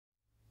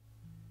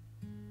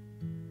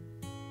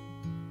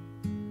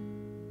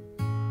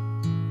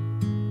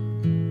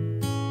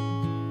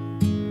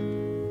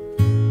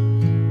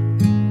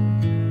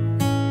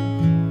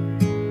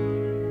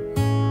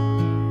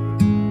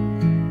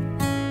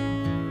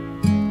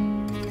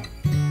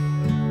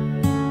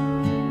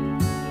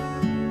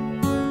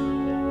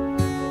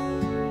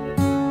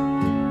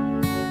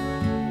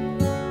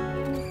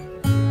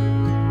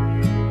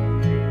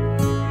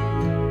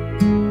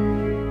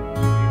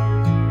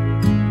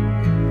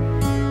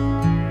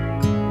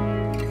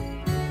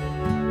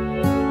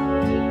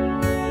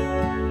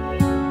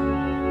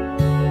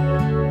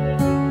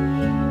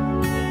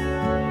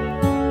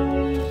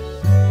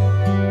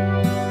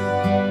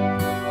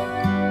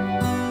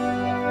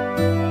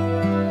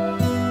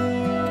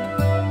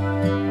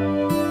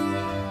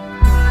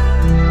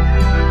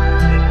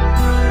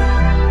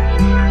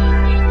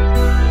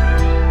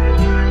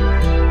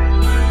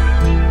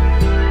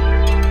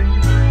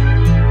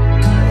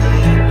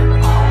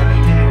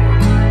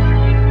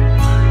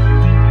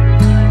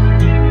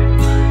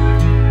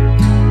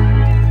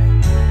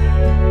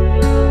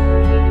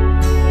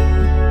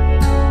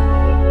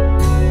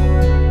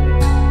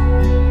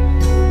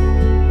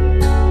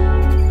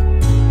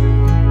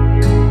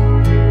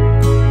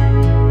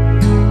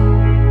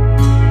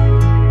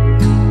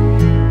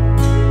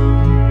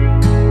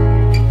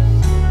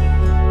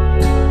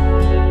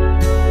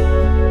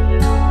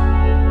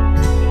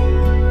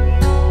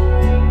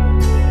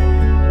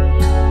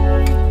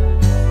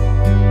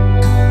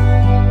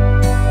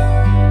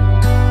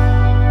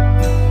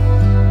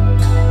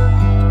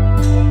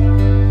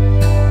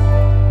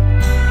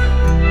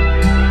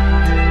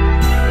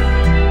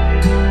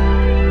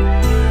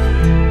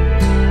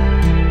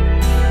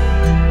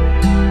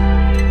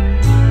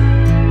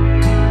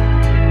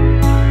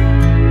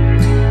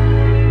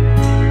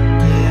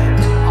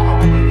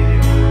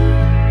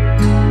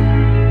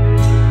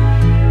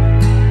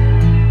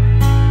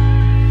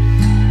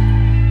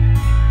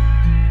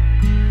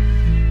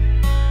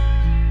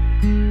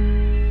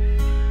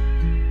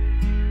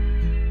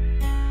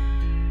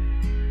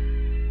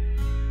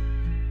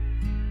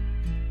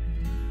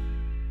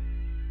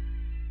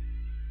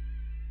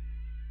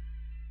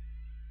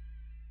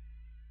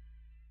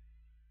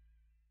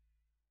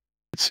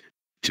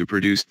to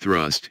produce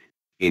thrust,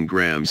 in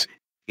grams,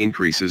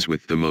 increases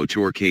with the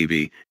motor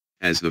kV,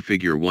 as the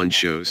figure 1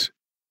 shows.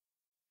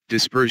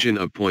 Dispersion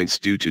of points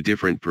due to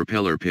different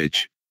propeller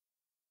pitch.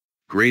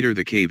 Greater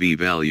the kV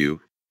value,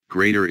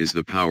 greater is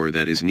the power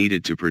that is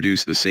needed to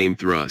produce the same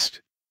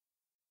thrust.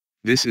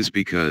 This is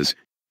because,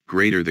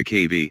 greater the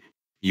kV,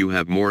 you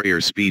have more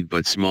airspeed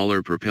but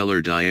smaller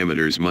propeller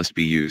diameters must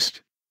be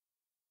used.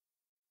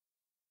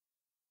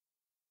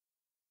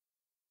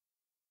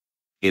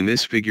 In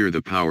this figure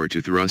the power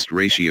to thrust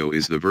ratio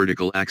is the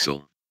vertical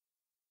axle.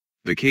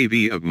 The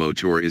kV of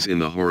motor is in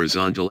the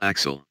horizontal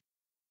axle.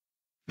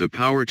 The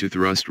power to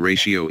thrust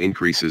ratio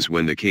increases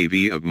when the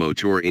kV of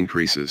motor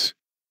increases.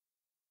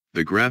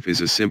 The graph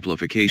is a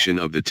simplification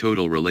of the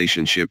total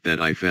relationship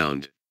that I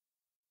found.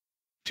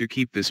 To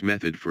keep this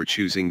method for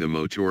choosing the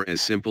motor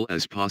as simple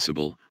as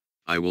possible,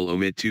 I will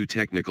omit 2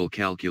 technical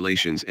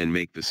calculations and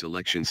make the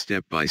selection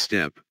step by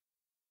step.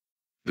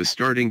 The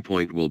starting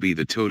point will be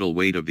the total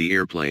weight of the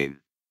airplane.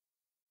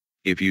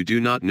 If you do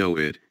not know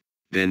it,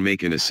 then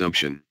make an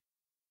assumption.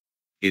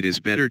 It is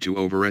better to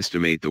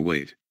overestimate the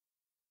weight.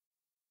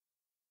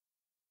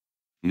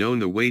 Known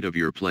the weight of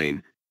your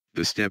plane,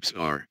 the steps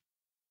are: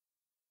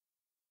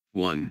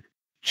 1.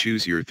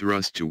 Choose your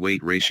thrust to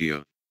weight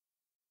ratio.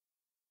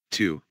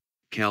 2.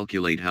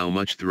 Calculate how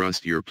much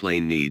thrust your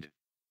plane need.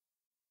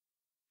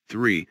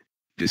 3.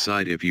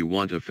 Decide if you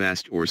want a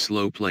fast or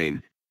slow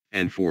plane,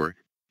 and 4.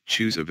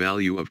 Choose a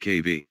value of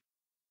kV.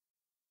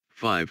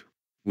 5.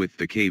 With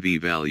the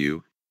kV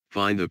value,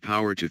 find the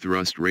power to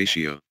thrust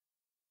ratio.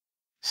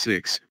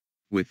 6.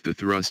 With the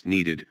thrust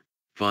needed,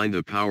 find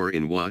the power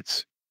in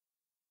watts.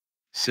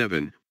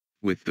 7.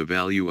 With the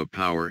value of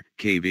power,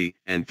 kV,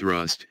 and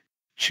thrust,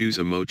 choose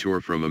a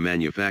motor from a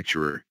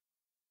manufacturer.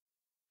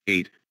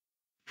 8.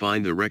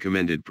 Find the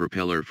recommended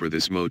propeller for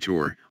this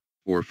motor,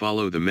 or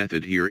follow the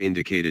method here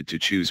indicated to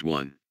choose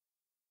one.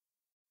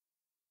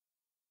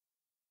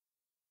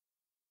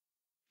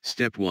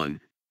 Step 1.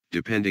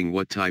 Depending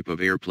what type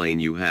of airplane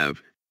you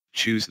have,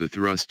 choose the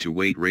thrust to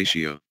weight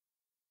ratio.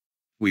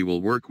 We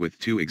will work with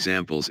 2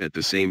 examples at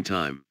the same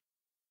time.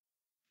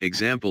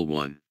 Example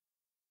 1.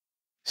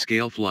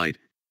 Scale flight,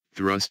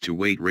 thrust to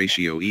weight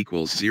ratio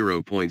equals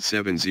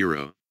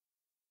 0.70.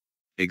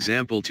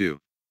 Example 2.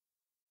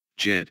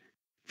 Jet,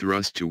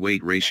 thrust to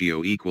weight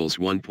ratio equals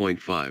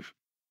 1.5.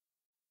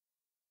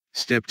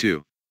 Step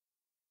 2.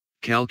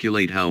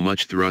 Calculate how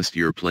much thrust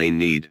your plane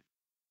need.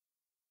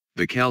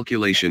 The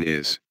calculation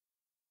is: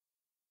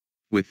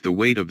 with the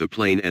weight of the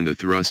plane and the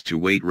thrust to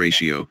weight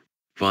ratio,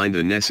 find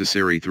the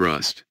necessary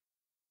thrust.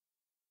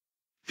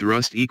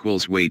 Thrust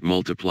equals weight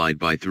multiplied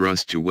by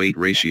thrust to weight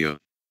ratio.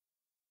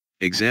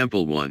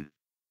 Example 1.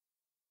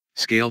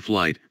 Scale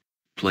flight,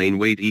 plane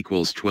weight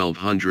equals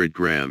 1200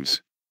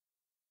 grams.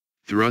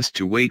 Thrust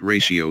to weight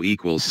ratio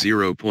equals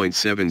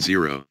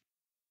 0.70.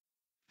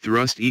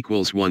 Thrust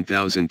equals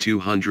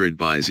 1200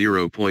 by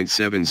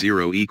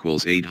 0.70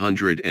 equals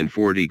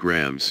 840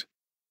 grams.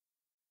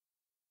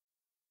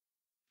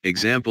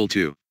 Example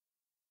 2.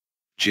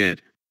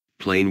 Jet,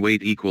 plane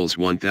weight equals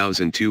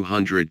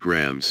 1200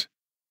 grams.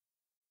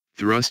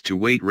 Thrust to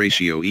weight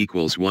ratio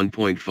equals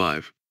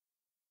 1.5.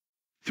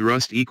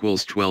 Thrust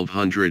equals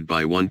 1200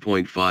 by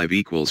 1.5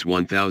 equals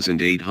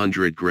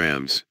 1800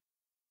 grams.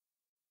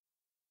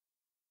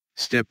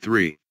 Step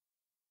 3.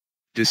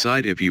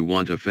 Decide if you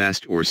want a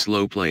fast or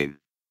slow plane.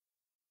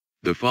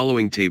 The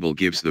following table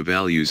gives the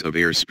values of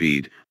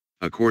airspeed,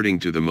 according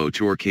to the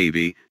motor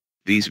kV.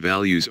 These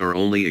values are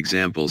only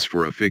examples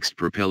for a fixed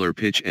propeller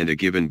pitch and a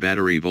given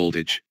battery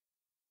voltage.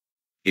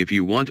 If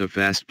you want a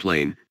fast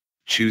plane,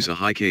 choose a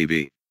high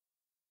kV.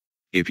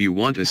 If you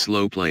want a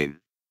slow plane,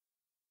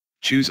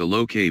 choose a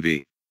low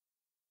kV.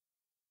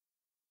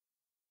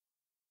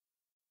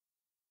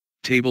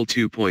 Table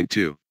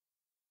 2.2.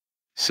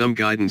 Some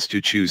guidance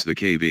to choose the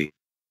kV.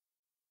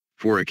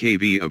 For a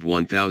kV of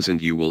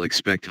 1000 you will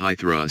expect high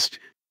thrust,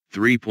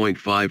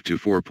 3.5 to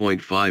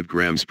 4.5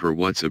 grams per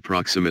watts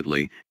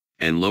approximately,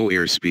 and low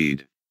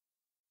airspeed.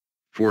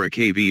 For a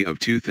kV of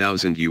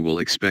 2000 you will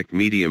expect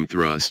medium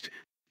thrust,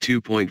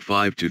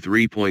 2.5 to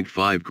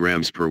 3.5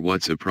 grams per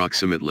watts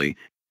approximately,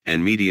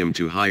 and medium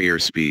to high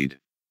airspeed.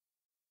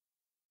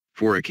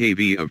 For a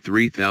kV of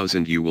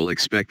 3000 you will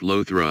expect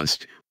low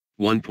thrust,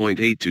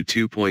 1.8 to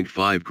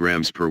 2.5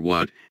 grams per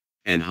watt,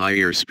 and high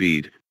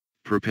airspeed,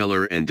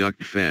 propeller and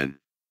duct fan.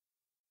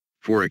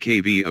 For a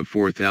kV of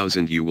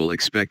 4000 you will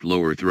expect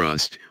lower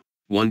thrust,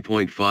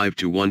 1.5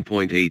 to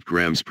 1.8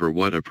 grams per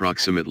watt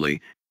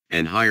approximately,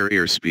 and higher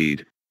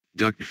airspeed,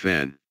 duct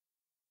fan.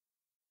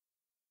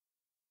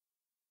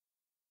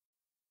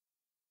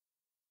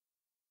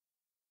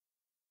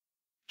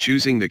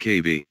 Choosing the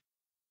kV.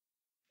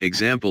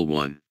 Example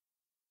 1.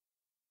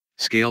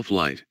 Scale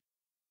flight.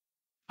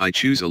 I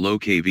choose a low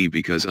kV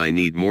because I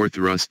need more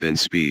thrust than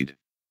speed.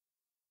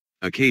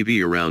 A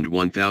kV around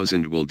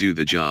 1000 will do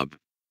the job.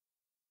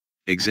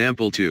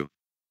 Example 2.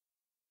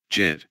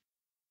 Jet.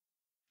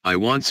 I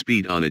want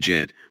speed on a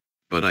jet,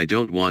 but I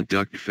don't want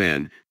duct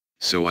fan,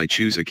 so I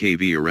choose a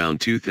kV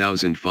around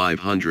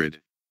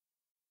 2500.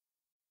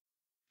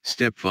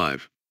 Step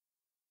 5.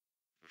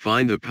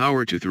 Find the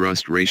power to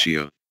thrust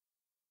ratio.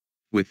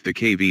 With the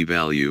kV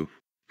value,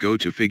 go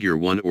to figure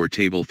 1 or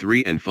table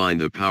 3 and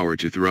find the power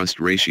to thrust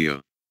ratio.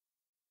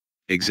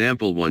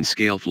 Example 1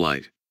 scale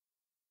flight.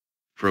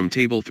 From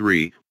table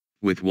 3,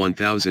 with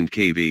 1000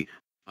 kV,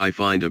 I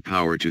find a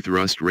power to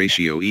thrust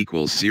ratio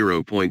equals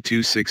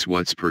 0.26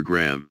 watts per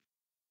gram.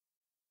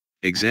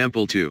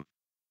 Example 2.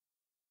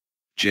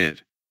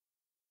 Jet.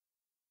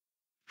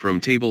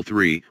 From table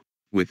 3,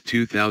 with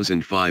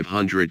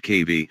 2500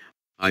 kV,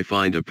 I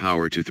find a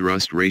power to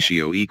thrust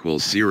ratio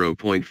equals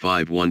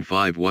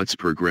 0.515 watts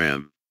per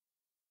gram.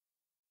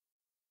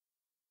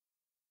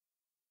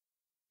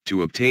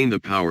 To obtain the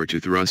power to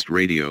thrust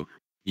ratio,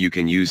 you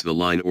can use the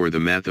line or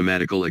the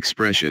mathematical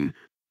expression,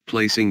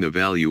 placing the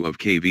value of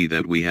kV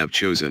that we have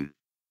chosen.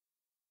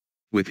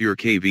 With your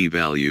kV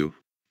value,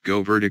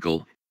 go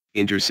vertical,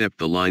 intercept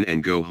the line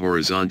and go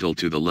horizontal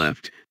to the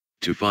left,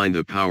 to find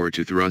the power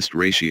to thrust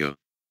ratio.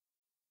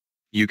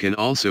 You can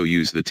also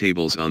use the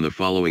tables on the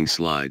following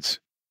slides.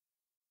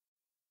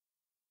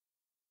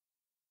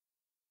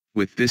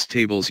 With this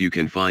tables you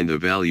can find the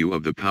value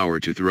of the power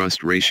to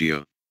thrust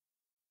ratio.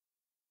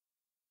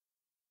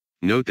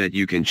 Note that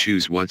you can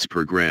choose watts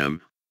per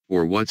gram,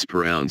 or watts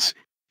per ounce,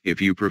 if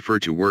you prefer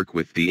to work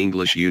with the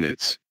English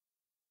units.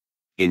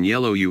 In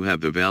yellow you have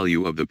the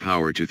value of the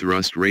power to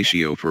thrust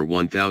ratio for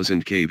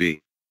 1000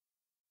 kV.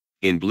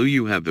 In blue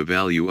you have the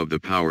value of the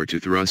power to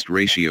thrust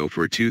ratio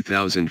for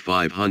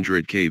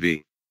 2500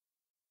 kV.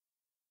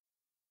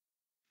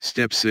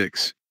 Step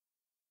 6.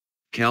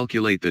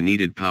 Calculate the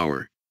needed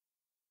power.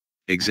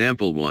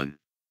 Example 1.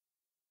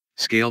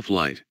 Scale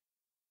flight.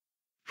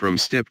 From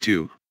step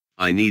 2,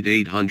 I need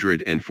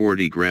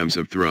 840 grams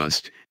of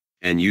thrust,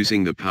 and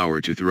using the power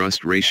to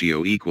thrust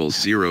ratio equals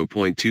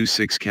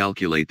 0.26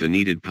 calculate the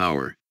needed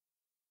power.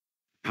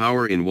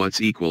 Power in watts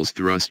equals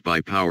thrust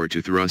by power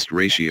to thrust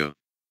ratio.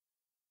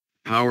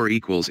 Power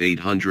equals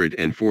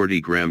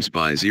 840 grams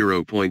by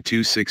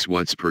 0.26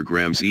 watts per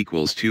grams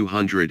equals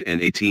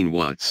 218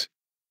 watts.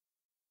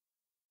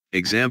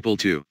 Example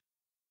 2.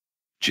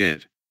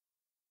 Jet.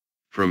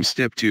 From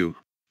step 2,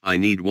 I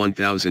need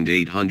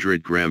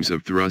 1800 grams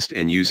of thrust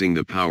and using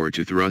the power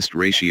to thrust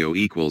ratio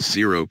equals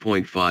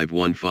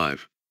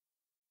 0.515.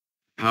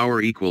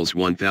 Power equals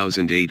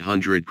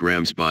 1800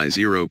 grams by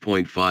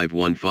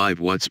 0.515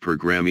 watts per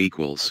gram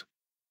equals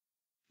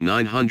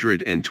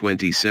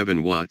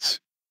 927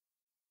 watts.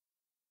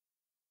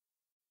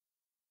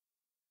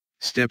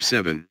 Step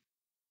 7.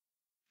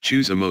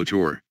 Choose a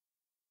motor.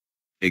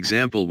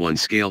 Example 1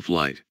 scale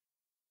flight.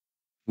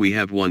 We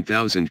have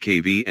 1000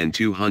 kV and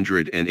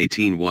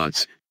 218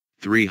 watts,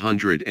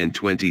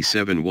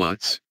 327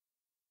 watts.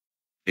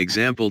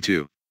 Example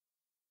 2.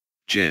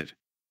 Jet.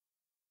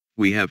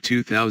 We have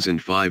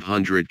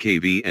 2500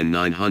 kV and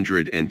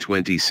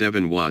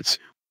 927 watts,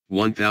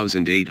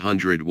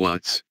 1800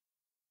 watts.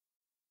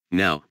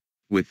 Now,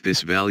 with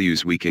this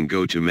values we can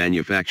go to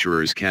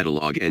manufacturer's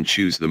catalog and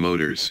choose the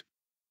motors.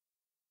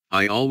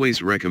 I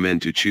always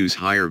recommend to choose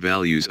higher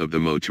values of the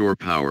motor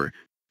power,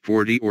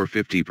 40 or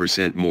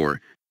 50% more,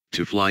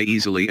 to fly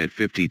easily at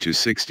 50 to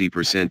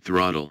 60%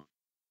 throttle.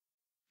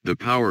 The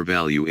power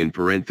value in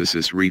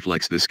parenthesis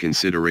reflects this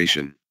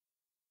consideration.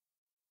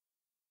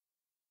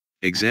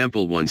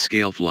 Example 1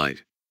 scale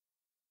flight.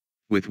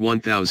 With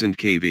 1000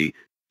 kV,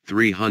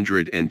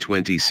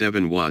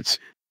 327 watts,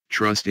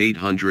 thrust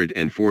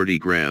 840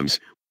 grams,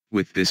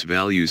 with this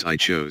values I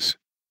chose.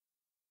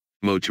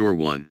 Motor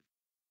 1.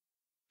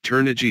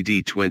 Turnigy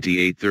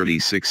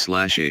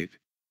D2836/8.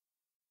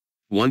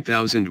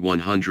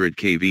 1100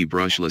 kV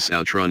brushless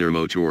outrunner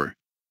motor.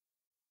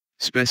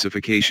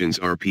 Specifications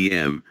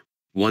RPM,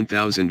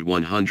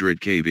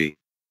 1100 kV.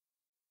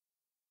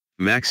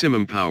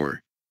 Maximum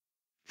power,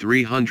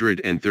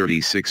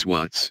 336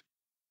 watts.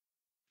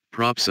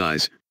 Prop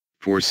size,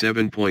 for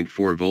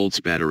 7.4 volts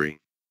battery.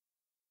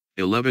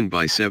 11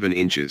 by 7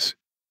 inches.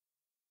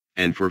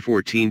 And for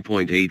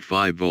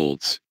 14.85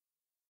 volts.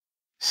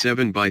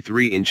 7 by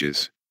 3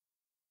 inches.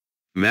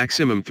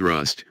 Maximum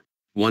thrust,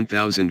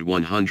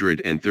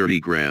 1130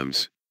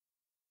 grams.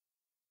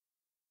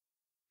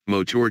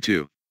 Motor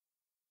 2.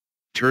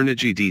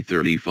 Turnigy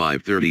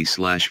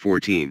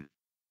D3530/14.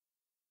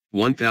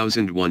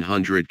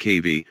 1100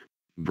 kV,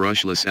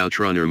 brushless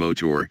outrunner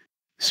motor.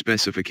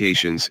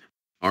 Specifications,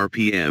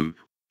 RPM,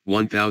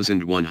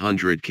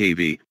 1100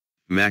 kV,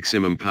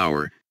 maximum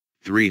power,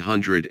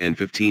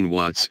 315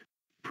 watts,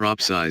 prop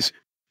size,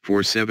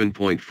 for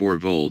 7.4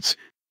 volts,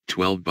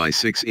 12 by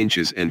 6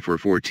 inches and for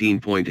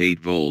 14.8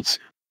 volts,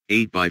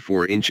 8 by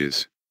 4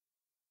 inches.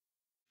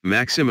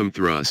 Maximum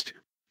thrust,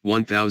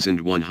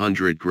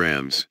 1100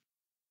 grams.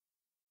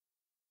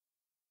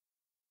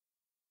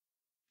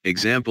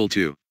 Example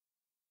 2.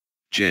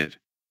 Jet.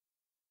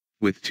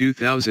 With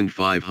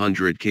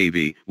 2500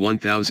 kV,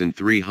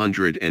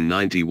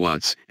 1390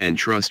 watts, and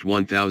thrust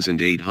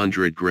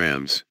 1800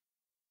 grams.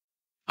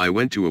 I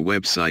went to a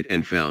website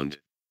and found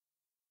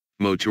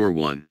Motor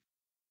 1.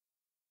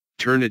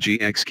 Turnigy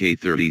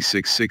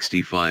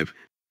XK3665,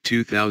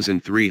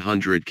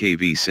 2300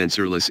 kV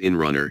sensorless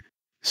inrunner.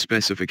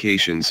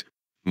 Specifications,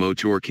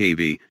 motor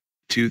kV,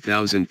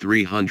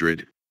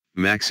 2300,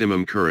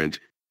 maximum current,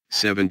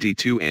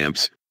 72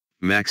 amps,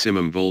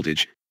 maximum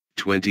voltage,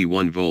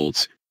 21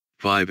 volts,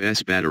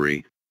 5S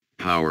battery,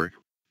 power,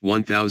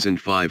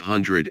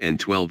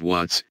 1512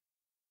 watts.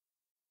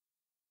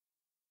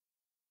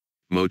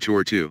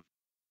 Motor 2.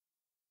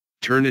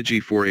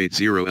 Turnigy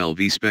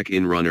 480LV spec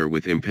in runner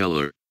with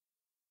impeller.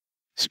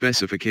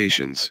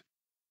 Specifications.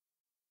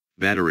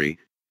 Battery,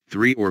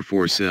 3 or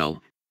 4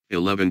 cell,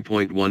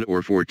 11.1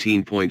 or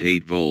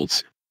 14.8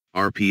 volts,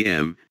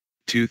 RPM,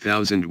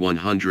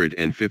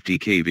 2150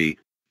 kV,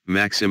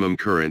 maximum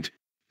current,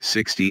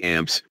 60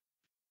 amps,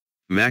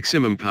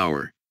 maximum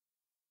power,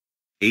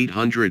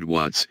 800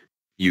 watts,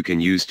 you can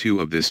use 2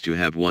 of this to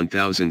have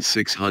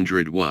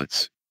 1600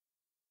 watts.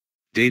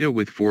 Data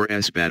with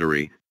 4S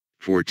battery,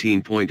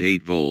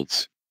 14.8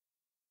 volts.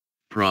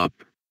 Prop,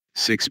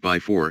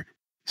 6x4,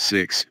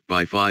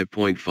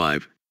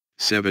 6x5.5,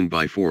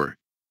 7x4.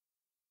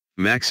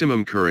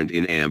 Maximum current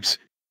in amps,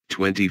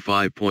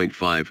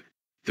 25.5,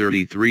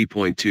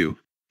 33.2,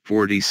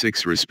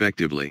 46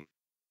 respectively.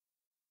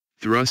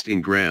 Thrust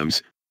in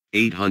grams,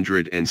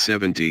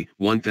 870,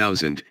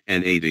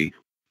 1080,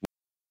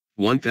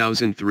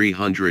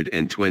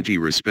 1320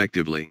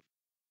 respectively.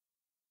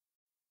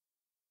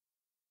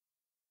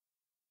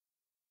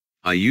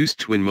 I used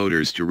twin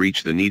motors to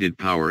reach the needed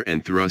power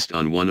and thrust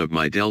on one of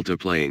my Delta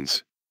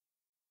planes.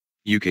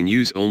 You can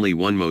use only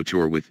one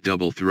motor with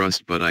double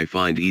thrust, but I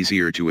find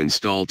easier to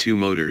install 2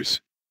 motors.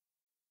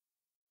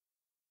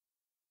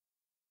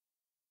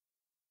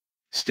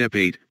 Step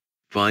 8,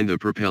 find the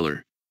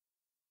propeller.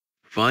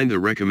 Find the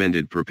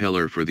recommended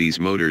propeller for these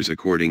motors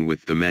according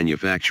with the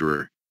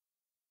manufacturer.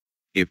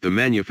 If the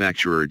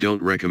manufacturer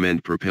don't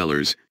recommend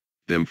propellers,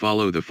 then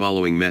follow the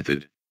following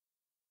method.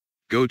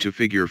 Go to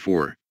figure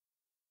 4.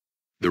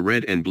 The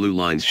red and blue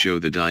lines show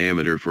the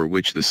diameter for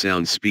which the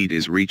sound speed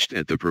is reached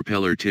at the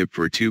propeller tip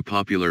for 2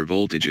 popular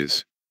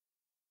voltages.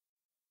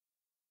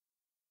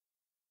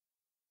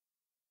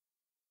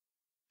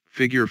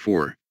 Figure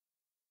 4.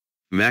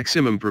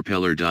 Maximum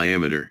propeller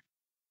diameter.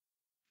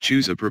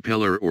 Choose a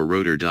propeller or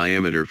rotor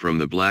diameter from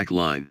the black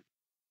line.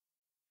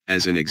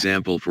 As an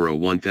example, for a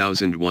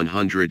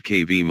 1100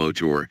 kV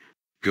motor,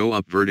 go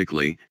up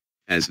vertically,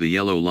 as the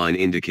yellow line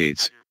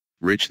indicates,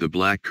 reach the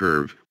black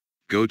curve,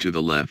 go to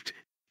the left,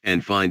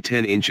 and find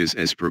 10 inches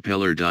as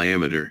propeller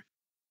diameter.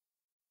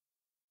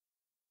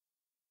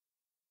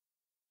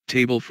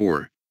 Table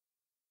 4.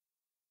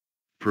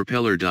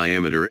 Propeller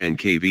diameter and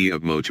kV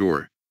of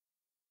motor.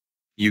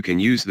 You can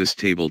use this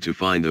table to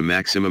find the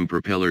maximum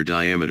propeller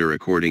diameter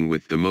according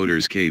with the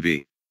motor's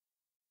kV.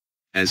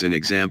 As an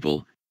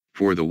example,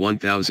 for the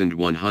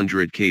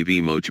 1100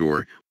 kV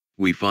motor,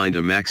 we find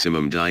a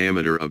maximum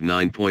diameter of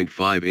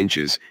 9.5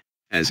 inches,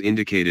 as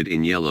indicated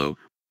in yellow.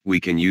 We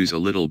can use a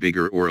little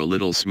bigger or a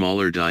little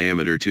smaller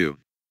diameter too.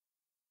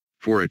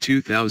 For a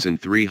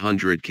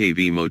 2300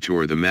 kV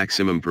motor, the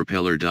maximum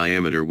propeller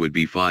diameter would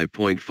be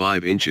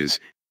 5.5 inches,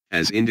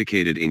 as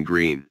indicated in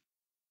green.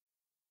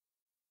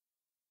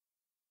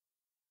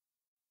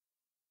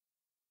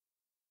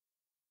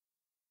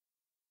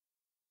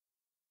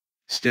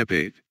 Step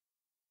 8.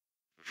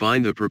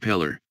 Find the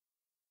propeller.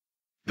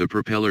 The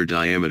propeller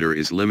diameter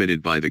is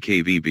limited by the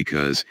kV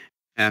because,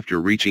 after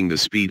reaching the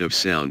speed of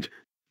sound,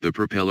 the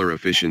propeller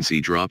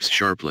efficiency drops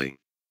sharply.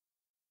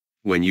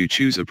 When you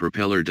choose a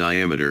propeller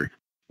diameter,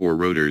 or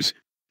rotors,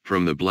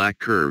 from the black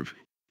curve,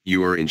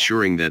 you are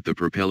ensuring that the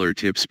propeller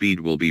tip speed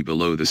will be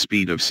below the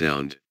speed of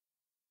sound.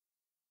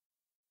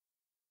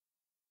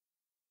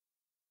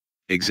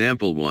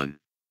 Example 1.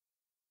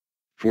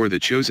 For the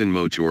chosen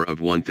motor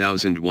of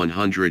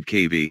 1100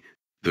 kV,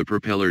 the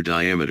propeller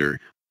diameter,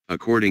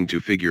 according to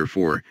figure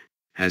 4,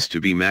 has to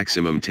be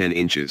maximum 10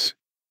 inches.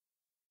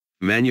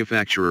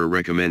 Manufacturer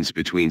recommends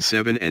between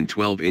 7 and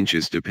 12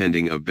 inches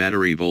depending of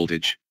battery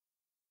voltage.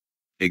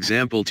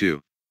 Example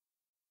 2.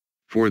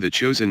 For the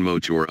chosen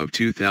motor of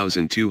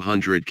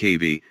 2200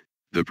 kV,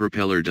 the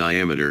propeller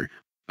diameter,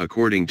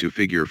 according to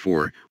figure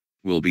 4,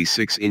 will be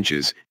 6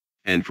 inches,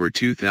 and for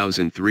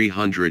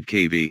 2300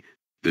 kV,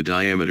 the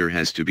diameter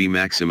has to be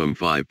maximum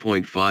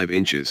 5.5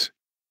 inches.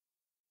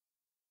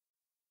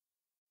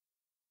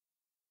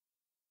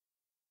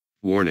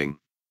 Warning.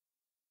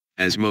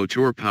 As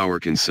motor power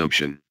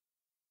consumption,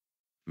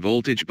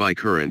 voltage by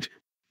current,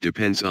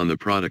 depends on the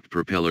product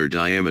propeller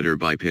diameter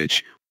by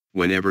pitch.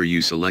 Whenever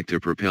you select a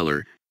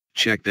propeller,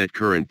 check that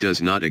current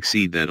does not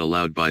exceed that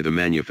allowed by the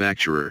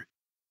manufacturer.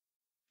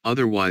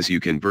 Otherwise you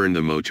can burn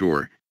the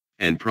motor,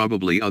 and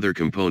probably other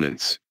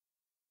components.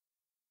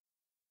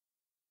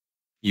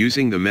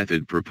 Using the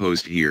method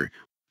proposed here,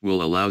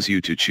 will allows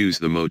you to choose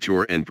the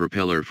motor and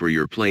propeller for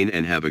your plane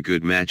and have a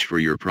good match for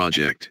your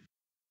project.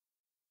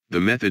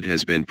 The method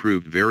has been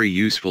proved very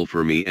useful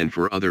for me and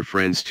for other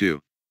friends too.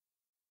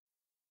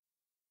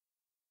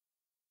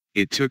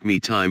 It took me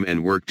time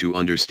and work to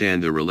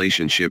understand the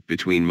relationship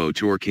between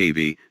motor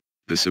kV,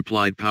 the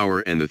supplied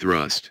power and the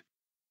thrust.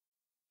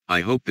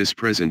 I hope this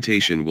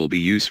presentation will be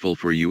useful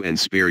for you and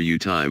spare you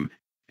time,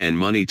 and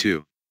money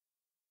too.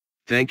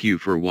 Thank you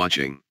for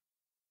watching.